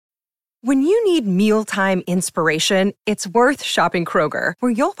When you need mealtime inspiration, it's worth shopping Kroger,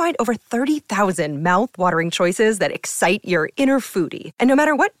 where you'll find over 30,000 mouth-watering choices that excite your inner foodie. And no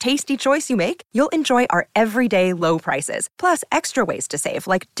matter what tasty choice you make, you'll enjoy our everyday low prices, plus extra ways to save,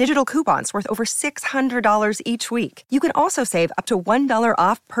 like digital coupons worth over $600 each week. You can also save up to $1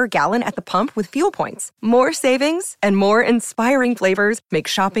 off per gallon at the pump with fuel points. More savings and more inspiring flavors make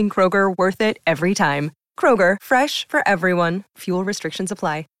shopping Kroger worth it every time. Kroger, fresh for everyone. Fuel restrictions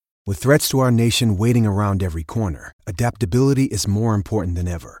apply. With threats to our nation waiting around every corner, adaptability is more important than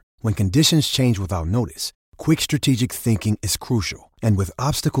ever. When conditions change without notice, quick strategic thinking is crucial. And with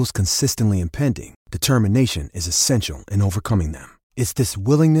obstacles consistently impending, determination is essential in overcoming them. It's this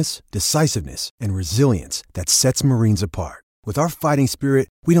willingness, decisiveness, and resilience that sets Marines apart. With our fighting spirit,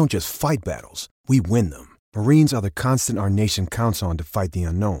 we don't just fight battles, we win them. Marines are the constant our nation counts on to fight the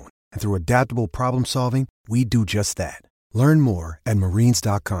unknown. And through adaptable problem solving, we do just that. Learn more at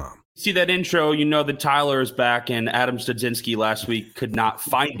marines.com. See that intro, you know that Tyler is back, and Adam Studzinski last week could not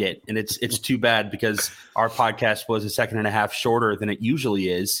find it. And it's too bad because our podcast was a second and a half shorter than it usually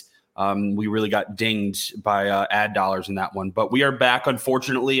is. We really got dinged by ad dollars in that one. But we are back,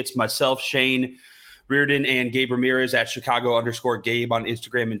 unfortunately. It's myself, Shane Reardon, and Gabe Ramirez at Chicago_Gabe on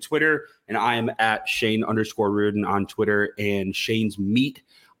Instagram and Twitter. And I am at Shane_Reardon on Twitter and Shane's Meat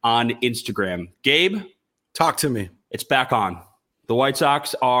on Instagram. Gabe, talk to me. It's back on. The White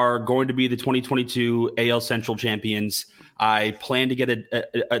Sox are going to be the 2022 AL Central champions. I plan to get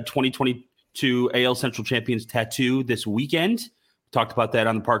a 2022 AL Central champions tattoo this weekend. Talked about that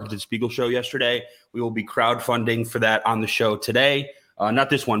on the Parkinson Spiegel show yesterday. We will be crowdfunding for that on the show today. Not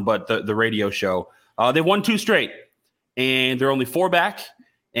this one, but the radio show. They won 2 straight, and they're only 4 back,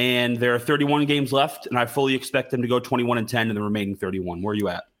 and there are 31 games left, and I fully expect them to go 21-10 in the remaining 31. Where are you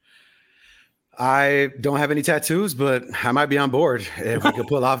at? I don't have any tattoos, but I might be on board if we could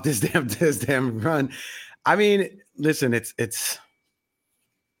pull off this damn run. I mean, listen, it's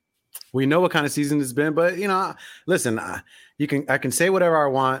we know what kind of season it's been, but listen, I can say whatever I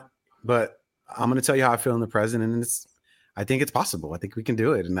want, but I'm going to tell you how I feel in the present, and I think it's possible. I think we can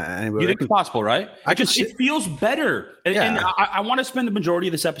do it. And you think it's possible, right? It feels better. And I want to spend the majority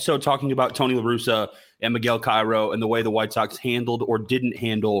of this episode talking about Tony La Russa and Miguel Cairo and the way the White Sox handled or didn't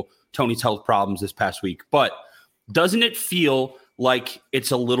handle Tony's health problems this past week. But doesn't it feel like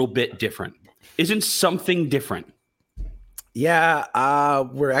it's a little bit different? Isn't something different? Yeah,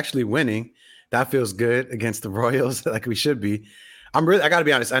 we're actually winning. That feels good against the Royals, like we should be. I got to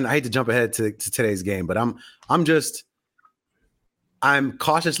be honest, and I hate to jump ahead to today's game, but I'm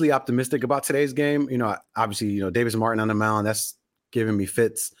cautiously optimistic about today's game. Obviously, Davis Martin on the mound, that's giving me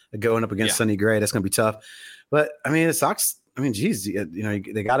fits. Going up against Sonny Gray, that's going to be tough. But I mean, the Sox, geez,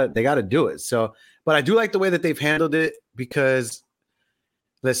 they gotta do it. So, but I do like the way that they've handled it because,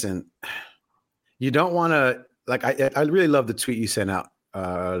 listen, you don't want to I really love the tweet you sent out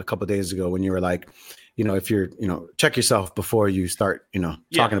a couple of days ago when you were like, if you're, check yourself before you start,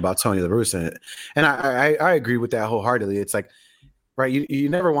 talking about Tony La Russa. And I agree with that wholeheartedly. It's like, right, you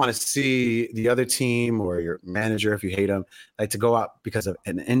never want to see the other team or your manager, if you hate them, like to go out because of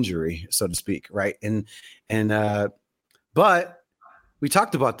an injury, so to speak, right? But we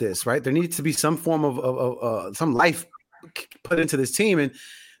talked about this, right? There needs to be some form of some life put into this team, and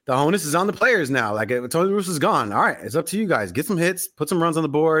the onus is on the players now. Like Tony La Russa's gone. All right, it's up to you guys. Get some hits, put some runs on the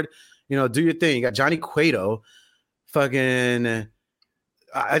board. Do your thing. You got Johnny Cueto, fucking.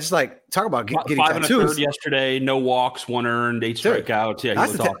 I just talk about getting 5 tattoos. 1/3 yesterday, no walks, 1 earned, 8 strikeouts.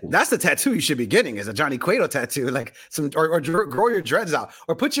 Yeah, that's the tattoo you should be getting, is a Johnny Cueto tattoo, like or grow your dreads out,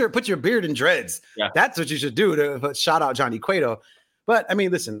 or put your beard in dreads. Yeah. That's what you should do to shout out Johnny Cueto. But I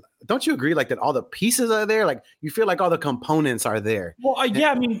mean, listen, don't you agree that all the pieces are there? Like you feel like all the components are there. Well,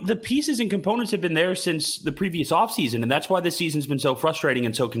 the pieces and components have been there since the previous offseason, and that's why this season's been so frustrating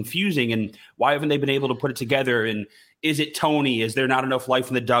and so confusing. And why haven't they been able to put it together? And is it Tony? Is there not enough life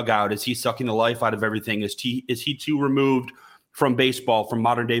in the dugout? Is he sucking the life out of everything? Is he too removed from baseball, from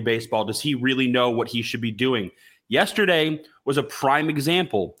modern day baseball? Does he really know what he should be doing? Yesterday was a prime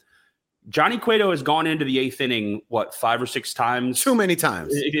example. Johnny Cueto has gone into the 8th inning, 5 or 6 times? Too many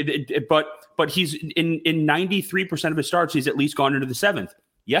times. But he's in 93% of his starts, he's at least gone into the 7th.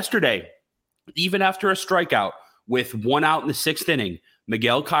 Yesterday, even after a strikeout with 1 out in the 6th inning,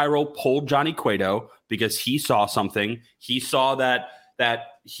 Miguel Cairo pulled Johnny Cueto because he saw something. He saw that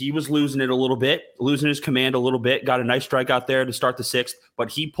he was losing it a little bit, losing his command a little bit, got a nice strikeout there to start the 6th, but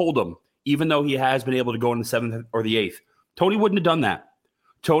he pulled him, even though he has been able to go in the 7th or the 8th. Tony wouldn't have done that.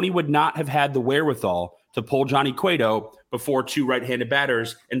 Tony would not have had the wherewithal to pull Johnny Cueto before 2 right-handed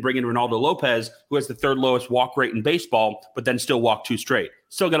batters and bring in Ronaldo Lopez, who has the 3rd lowest walk rate in baseball, but then still walked 2 straight.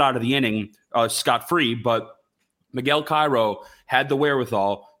 Still got out of the inning scot-free, but Miguel Cairo had the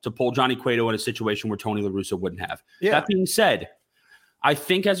wherewithal to pull Johnny Cueto in a situation where Tony La Russa wouldn't have. Yeah. That being said, I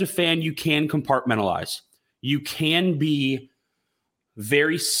think as a fan, you can compartmentalize. You can be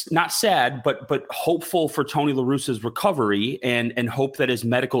very, not sad, but hopeful for Tony La Russa's recovery and hope that his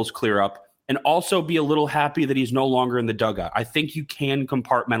medicals clear up, and also be a little happy that he's no longer in the dugout. I think you can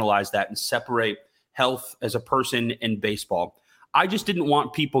compartmentalize that and separate health as a person and baseball. I just didn't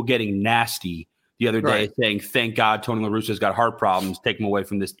want people getting nasty the other day saying, thank God Tony La Russa's got heart problems, take him away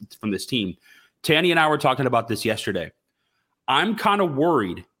from this team. Tanny and I were talking about this yesterday. I'm kind of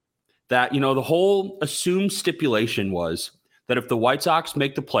worried that, the whole assumed stipulation was that if the White Sox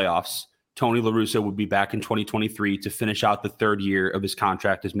make the playoffs, Tony La Russa would be back in 2023 to finish out the 3rd year of his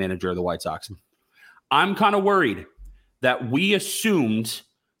contract as manager of the White Sox. I'm kind of worried that we assumed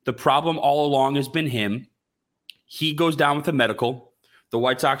the problem all along has been him. He goes down with a medical. The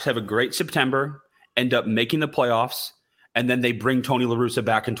White Sox have a great September, end up making the playoffs, and then they bring Tony La Russa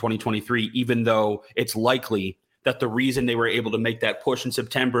back in 2023, even though it's likely that the reason they were able to make that push in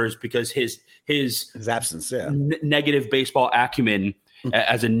September is because his absence, negative baseball acumen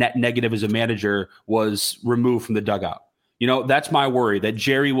as a net negative as a manager was removed from the dugout. That's my worry, that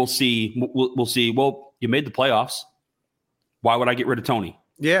Jerry will see, well, you made the playoffs. Why would I get rid of Tony?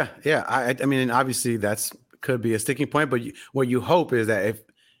 Yeah. I mean, obviously that's could be a sticking point, but what you hope is that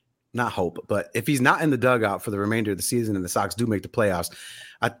if he's not in the dugout for the remainder of the season and the Sox do make the playoffs,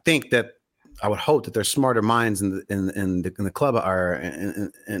 I would hope that there's smarter minds in the club or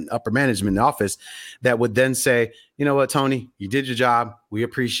in upper management in the office that would then say, you know what, Tony, you did your job. We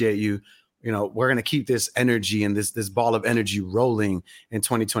appreciate you. We're going to keep this energy and this ball of energy rolling in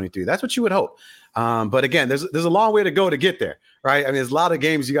 2023. That's what you would hope. But again, there's a long way to go to get there, right? I mean, there's a lot of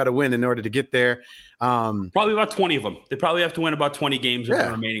games you got to win in order to get there. Probably about 20 of them. They probably have to win about 20 games of the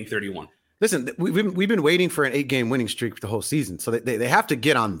remaining 31. Listen, we've been waiting for an 8-game winning streak the whole season, so they have to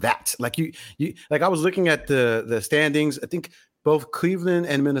get on that. Like I was looking at the standings. I think both Cleveland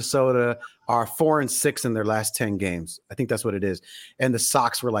and Minnesota are 4-6 in their last 10 games. I think that's what it is. And the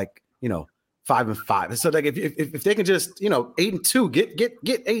Sox were 5-5. So if they can just 8-2,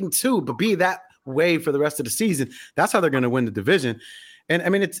 get 8-2, but be that way for the rest of the season, that's how they're going to win the division. And I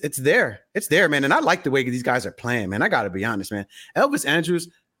mean, it's there, man. And I like the way these guys are playing, man. I got to be honest, man. Elvis Andrus.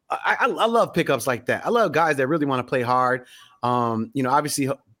 I love pickups like that. I love guys that really want to play hard. Obviously,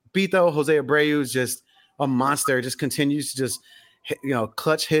 Beto, Jose Abreu is just a monster. Just continues to just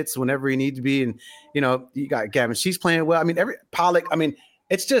clutch hits whenever he needs to be. And you got Gavin. She's playing well. I mean, Pollock. I mean,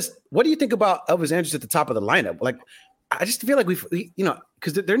 it's just. What do you think about Elvis Andrus at the top of the lineup? Like, I just feel like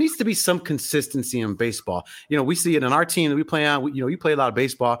because there needs to be some consistency in baseball. We see it in our team that we play on. You play a lot of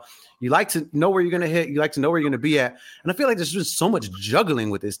baseball. You like to know where you're going to hit. You like to know where you're going to be at. And I feel like there's just so much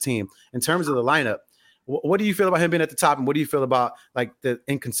juggling with this team in terms of the lineup. What do you feel about him being at the top? And what do you feel about the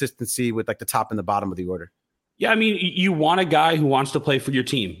inconsistency with the top and the bottom of the order? Yeah, I mean, you want a guy who wants to play for your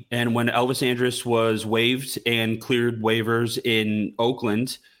team. And when Elvis Andrus was waived and cleared waivers in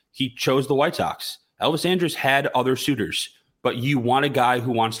Oakland, he chose the White Sox. Elvis Andrus had other suitors, but you want a guy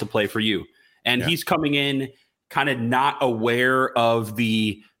who wants to play for you. And he's coming in kind of not aware of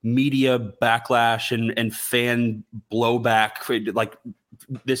the media backlash and fan blowback like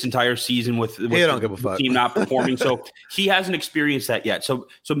this entire season with the team not performing. So he hasn't experienced that yet. So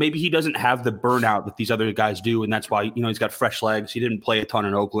maybe he doesn't have the burnout that these other guys do. And that's why, he's got fresh legs. He didn't play a ton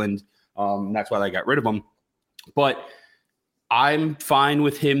in Oakland. That's why they got rid of him. But I'm fine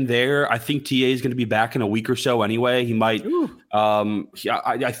with him there. I think TA is going to be back in a week or so anyway. He might.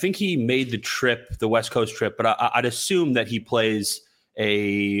 I think he made the West Coast trip, but I'd assume that he plays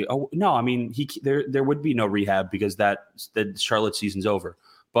there would be no rehab because the Charlotte season's over.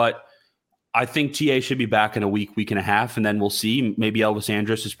 But I think TA should be back in a week and a half, and then we'll see. Maybe Elvis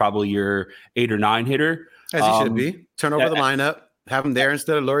Andrus is probably your 8 or 9 hitter. As he should be. Turn over the lineup, have him there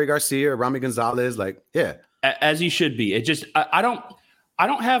instead of Leury Garcia or Rami Gonzalez. As he should be. It just I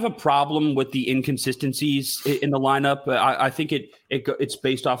don't have a problem with the inconsistencies in the lineup. I think it's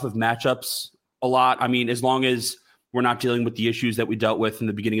based off of matchups a lot. I mean, as long as we're not dealing with the issues that we dealt with in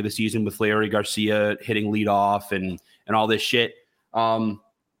the beginning of the season with Leury Garcia hitting leadoff and all this shit. I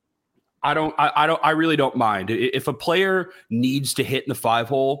really don't mind. If a player needs to hit in the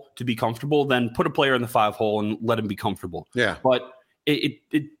 5-hole to be comfortable, then put a player in the 5-hole and let him be comfortable. Yeah. But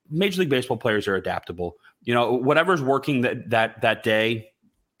Major League Baseball players are adaptable. Whatever's working that day,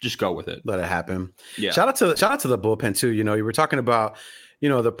 just go with it. Let it happen. Yeah. Shout out to the bullpen too. You know, you were talking about, you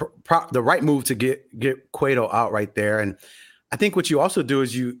know, the right move to get Cueto out right there. And I think what you also do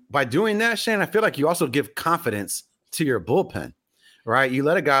is by doing that, Shane, I feel like you also give confidence to your bullpen, right? You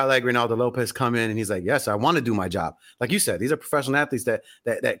let a guy like Reynaldo Lopez come in and he's like, yes, I want to do my job. Like you said, these are professional athletes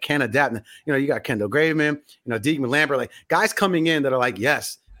that can adapt. And, you know, you got Kendall Graveman, you know, Diekman Lambert, like guys coming in that are like,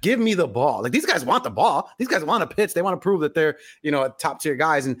 yes, give me the ball. Like these guys want the ball. These guys want to pitch. They want to prove that they're, you know, top tier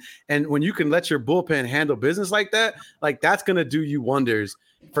guys. And when you can let your bullpen handle business like that, like that's going to do you wonders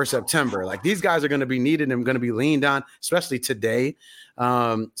for September. Like these guys are going to be needed and going to be leaned on, especially today.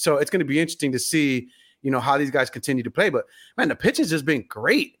 So it's going to be interesting to see, you know, how these guys continue to play. But man, the pitch has just been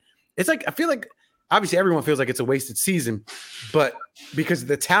great. It's like, I feel like obviously everyone feels like it's a wasted season, but because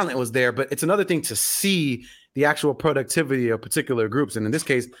the talent was there, but it's another thing to see the actual productivity of particular groups. And in this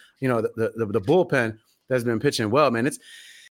case, you know, the bullpen that's been pitching well, man,